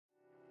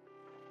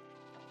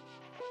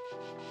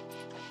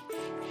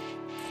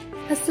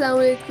अस्सलाम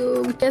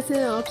वालेकुम, कैसे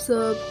हैं आप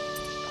सब।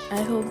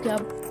 आई होप कि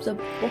आप सब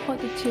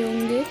बहुत अच्छे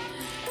होंगे।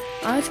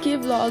 आज के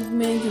व्लॉग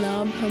में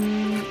जनाब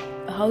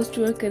हम हाउस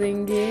टूर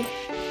करेंगे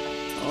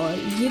और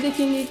ये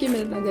देखेंगे कि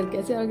मैंने अपना घर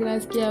कैसे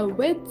ऑर्गेनाइज किया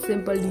विद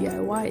सिंपल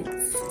DIYs।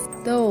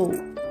 तो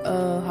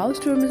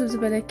हाउस टूर में सबसे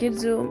पहले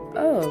kids room.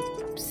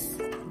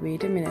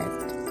 Wait a minute,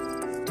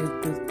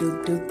 took took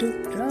took took took,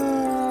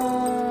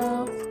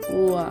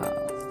 wow,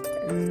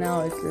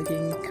 now it's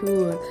looking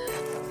cool.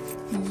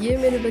 ये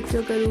मेरे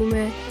बच्चों का रूम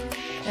है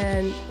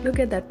and look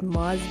at that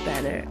Mars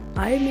banner.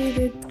 I made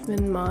it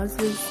when Mars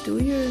was 2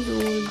 years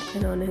old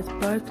and on his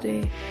birthday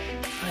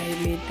I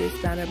made this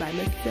banner by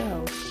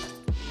myself.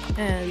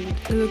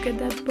 And look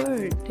at that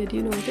bird. Did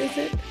you notice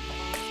it?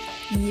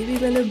 ये भी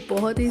मैंने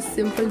बहुत ही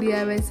simple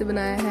DIY से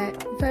बनाया है.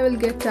 If I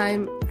will get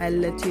time,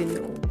 I'll let you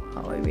know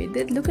how I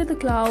made it. Look at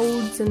the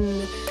clouds and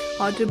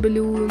water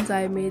balloons.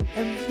 I made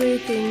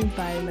everything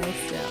by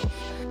myself.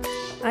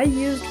 I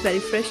used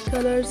very fresh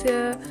colors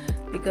here.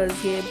 Because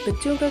ये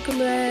बच्चों का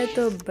कमरा है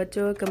तो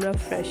बच्चों का कमरा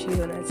fresh ही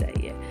होना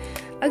चाहिए।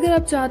 अगर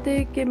आप चाहते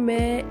हैं कि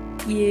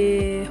मैं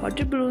ये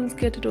हॉट बलून्स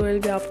के ट्यूटोरियल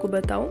भी आपको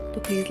बताऊं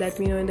तो please let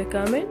me know in the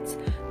comments.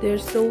 They are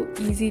so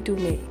easy to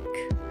make.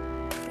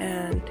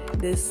 And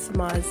this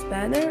Mars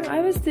banner,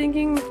 I was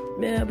thinking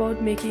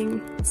about making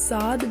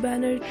Saad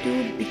banner to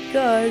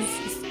because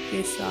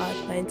इसके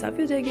साथ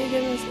नाइंसाफ़ी हो जाएगी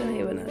अगर मैं उसका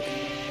नहीं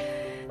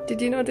बनाती।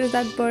 Did you notice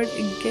that bird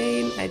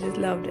again? I just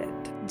loved it.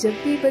 जब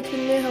भी बचपन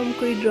में हम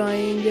कोई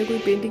ड्राइंग या कोई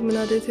पेंटिंग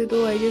बनाते थे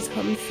तो आई गेस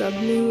हम सब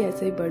ने ही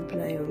ऐसे ही बर्ड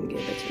बनाए होंगे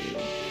बचपन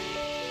में।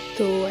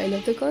 तो I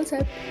love the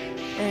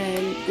concept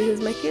and this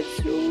is my kids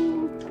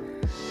room.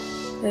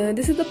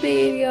 This is the play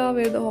area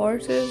where the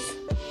horse is.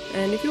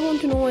 And if you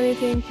want to know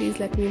anything please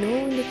let me know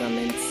in the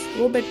comments.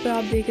 वो bed पर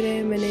आप देख रहे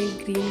हैं मैंने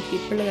green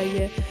pepper लगाई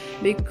है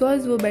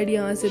because वो बेड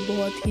यहाँ से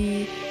बहुत ही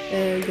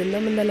गंदा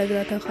मंदा लग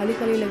रहा था, खाली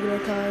खाली लग रहा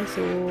था।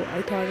 सो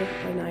I thought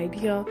of an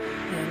idea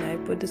and I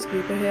put this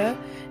paper here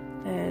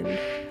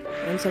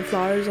and some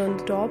flowers on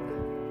the top,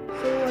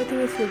 so I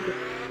think it's so good.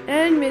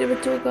 And मेरे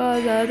बच्चों का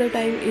ज़्यादातर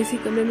टाइम इसी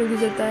कमरे में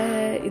गुजरता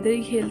है, इधर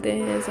ही खेलते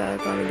हैं, सारा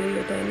काम इधर ही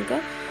होता है इनका।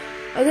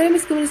 अगर हम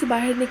इस कमरे से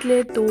बाहर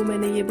निकले तो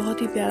मैंने ये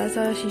बहुत ही प्यारा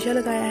सा शीशा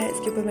लगाया है।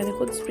 इसके ऊपर मैंने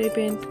खुद स्प्रे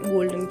पेंट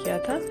गोल्डन किया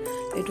था।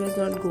 It was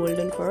not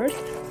golden first.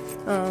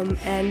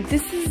 And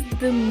this is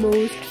the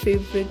most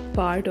favourite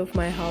part of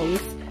my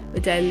house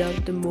which I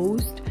love the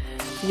most.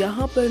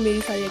 यहाँ पर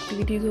मेरी सारी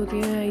एक्टिविटीज़ होती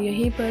हैं,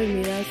 यहीं पर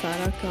मेरा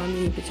सारा काम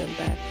यहीं पे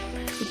चलता है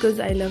because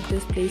I love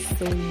this place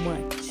so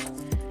much.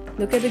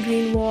 Look at the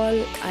green wall.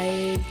 I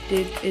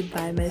did it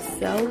by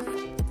myself.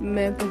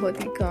 मैं बहुत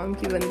ही काम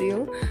की बंदी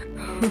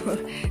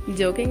हूँ।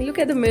 Joking.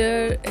 Look at the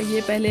mirror.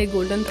 ये पहले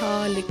गोल्डन था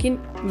लेकिन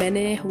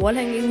मैंने वॉल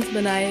हैंगिंग्स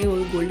बनाए और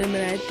गोल्डन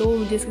बनाए तो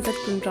मुझे इसके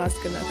साथ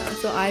कंट्रास्ट करना था।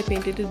 So I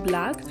painted it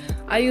black.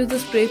 I used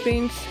the spray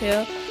paints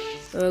here.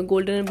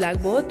 Golden and black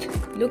both.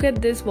 Look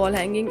at this wall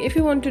hanging. If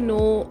you want to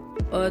know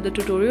the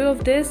tutorial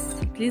of this,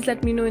 please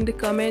let me know in the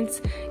comments.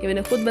 ये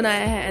मैंने खुद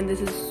बनाया है and this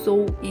is so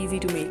easy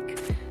to make.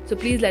 So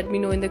please let me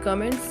know in the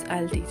comments.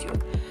 I'll teach you.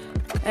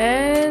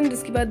 And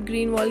इसके बाद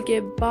green wall के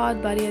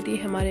बाद बारी आती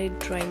है हमारे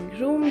drawing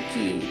room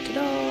की।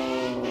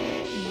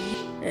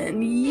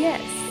 And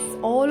yes,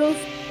 all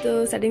of the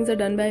settings are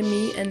done by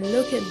me. And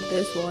look at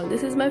this wall.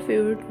 This is my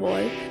favorite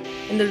wall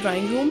in the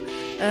drawing room.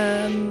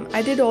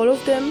 I did all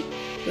of them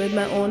with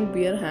my own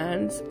bare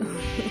hands.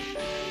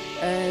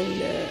 And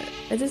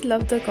I just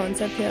love the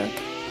concept here.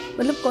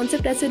 मतलब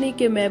concept ऐसे नहीं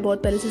कि मैं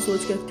बहुत पहले से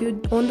सोच के रखती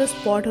हूँ, ऑन द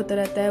स्पॉट होता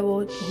रहता है, वो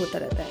होता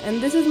रहता है।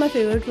 And this is my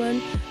favourite one.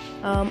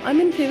 I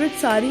mean favourite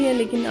सारी हैं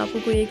लेकिन आपको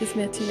कोई एक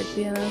इसमें अच्छी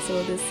लगती है ना,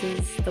 so this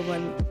is the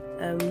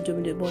one जो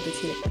मुझे बहुत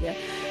अच्छी लगती है।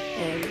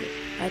 And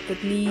I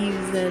put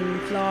leaves and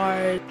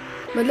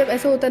flowers. मतलब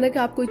ऐसा होता है ना कि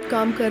आप कोई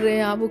काम कर रहे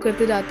हैं, आप वो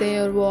करते जाते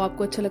हैं और वो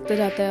आपको अच्छा लगता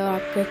जाता है और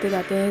आप करते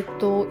जाते हैं,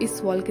 तो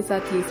इस वॉल के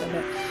साथ ये सब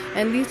है।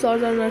 And these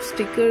flowers are not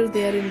stickers,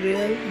 they are in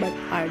real but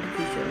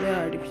artificial. They are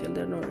artificial,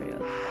 they are not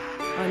real.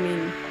 I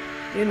mean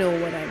you know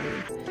what I mean.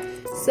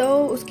 So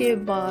उसके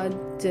बाद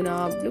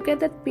जनाब look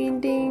at that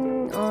painting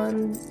on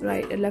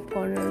left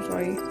corner.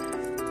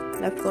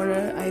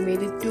 I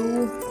made it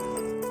too.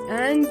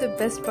 And the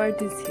best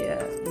part is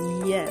here.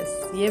 Yes,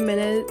 ये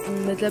मैंने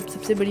मतलब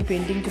सबसे बड़ी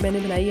painting जो मैंने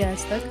बनाई है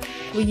आज तक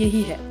वो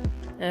यही है।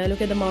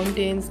 Look at the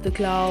mountains, the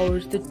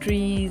clouds, the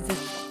trees,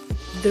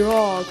 the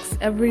rocks,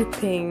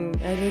 everything.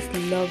 I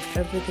just love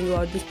everything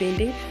about this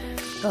painting.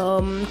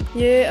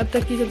 ये अब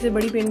तक की सबसे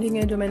बड़ी पेंटिंग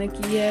है जो मैंने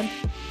की है,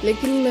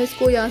 लेकिन मैं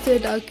इसको यहाँ से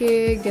हटा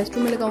के गेस्ट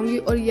रूम में लगाऊंगी।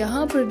 और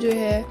यहाँ पर जो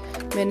है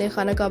मैंने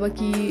खाना काबा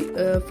की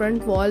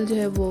फ्रंट वॉल जो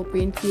है वो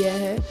पेंट किया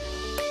है,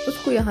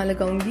 उसको यहाँ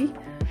लगाऊंगी।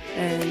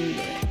 And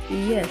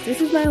yes,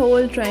 this is my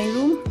whole drawing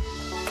room.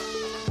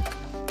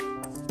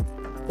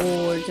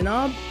 और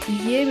जनाब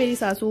ये मेरी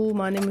सासू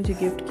माँ ने मुझे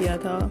गिफ्ट किया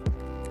था।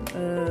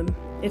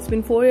 इट्स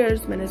बिन 4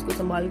 years मैंने इसको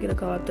संभाल के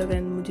रखा अब तक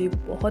एंड मुझे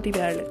बहुत ही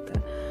प्यार लगता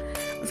है।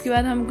 उसके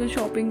बाद हम कुछ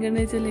शॉपिंग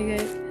करने चले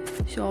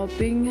गए।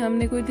 शॉपिंग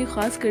हमने कोई इतनी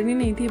ख़ास करनी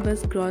नहीं थी,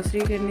 बस ग्रॉसरी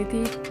करनी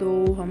थी,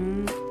 तो हम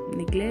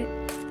निकले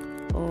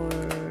और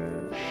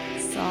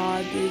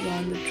साथ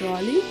ऑन द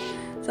ट्रॉली।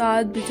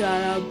 साथ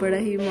बेचारा बड़ा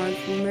ही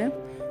मासूम है,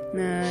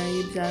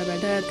 ये बेचारा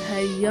बैठा रहता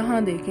है।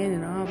 यहाँ देखें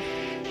जनाब,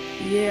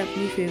 ये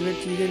अपनी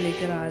फेवरेट चीज़ें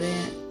लेकर आ रहे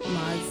हैं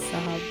माज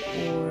साहब।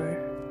 और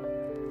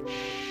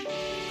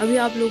अभी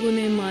आप लोगों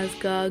ने माज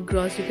का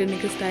ग्रॉसरी करने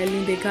का स्टाइल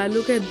नहीं देखा।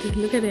 Look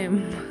at him.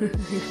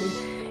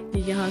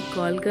 यहाँ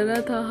कॉल कर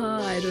रहा था,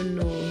 I don't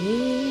know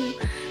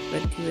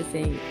but he was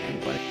saying I am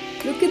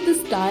calling. Look at the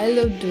style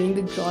of doing the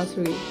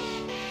grocery,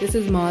 this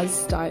is माज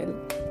style.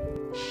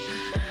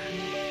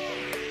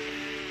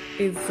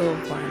 It's so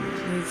funny.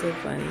 He's so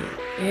funny.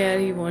 Here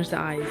he wants the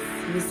ice.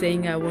 He's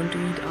saying I want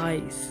to eat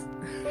ice.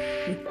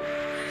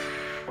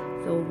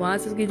 So वहाँ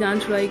से उसकी जान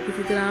छुड़ाई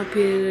किसी तरह,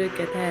 फिर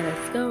कहता है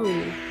let's go.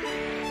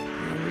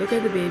 And look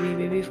at the baby.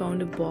 Baby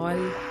found a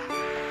ball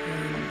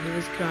and he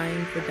was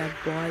crying for that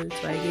ball.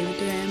 So I gave it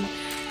to him.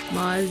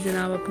 Maz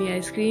जनाब अपनी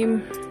ice cream.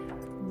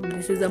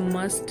 This is a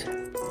must.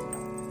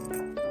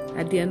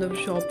 At the end of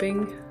shopping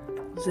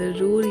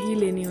ज़रूर ही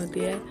लेनी होती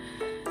है.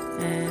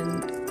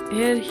 And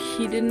here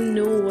he didn't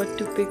know what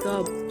to pick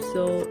up,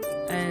 so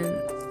and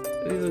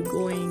we were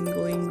going.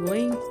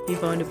 He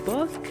found a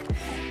book.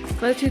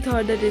 First he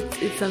thought that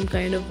it's some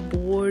kind of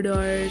board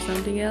or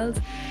something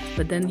else,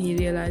 but then he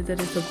realized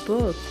that it's a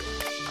book.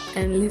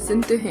 And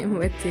listen to him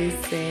what he's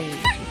saying.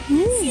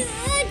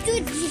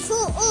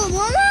 Oh,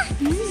 Mama!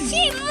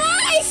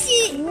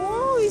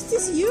 Oh, is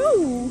this you?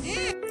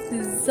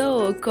 So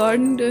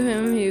according to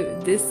him,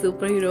 this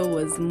superhero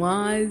was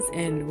Mars,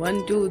 and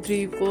 1, 2,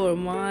 3, 4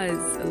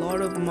 Mars, a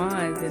lot of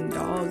Mars and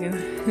dog, and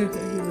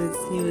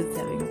he was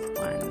having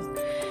fun.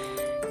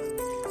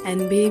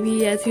 And baby,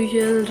 as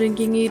usual,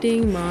 drinking,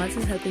 eating. Mars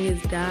is helping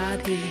his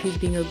dad. He's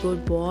being a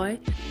good boy.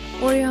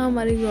 और यहाँ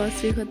हमारी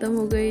grocery ख़त्म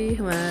हो गई,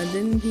 हमारा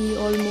दिन भी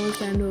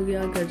almost and हो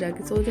गया, घर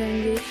जाके सो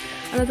जाएंगे।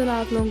 अल्लाह ताला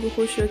आप लोगों को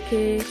खुश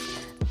रखे।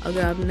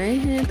 अगर आप नए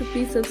हैं तो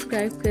प्लीज़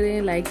सब्सक्राइब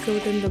करें, लाइक का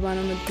बटन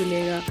दबाना मत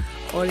भूलिएगा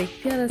और एक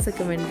प्यारा सा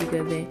कमेंट भी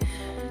कर दें।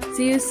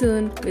 See you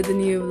soon with a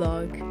new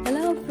vlog.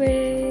 अल्लाह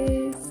हाफ़िज़।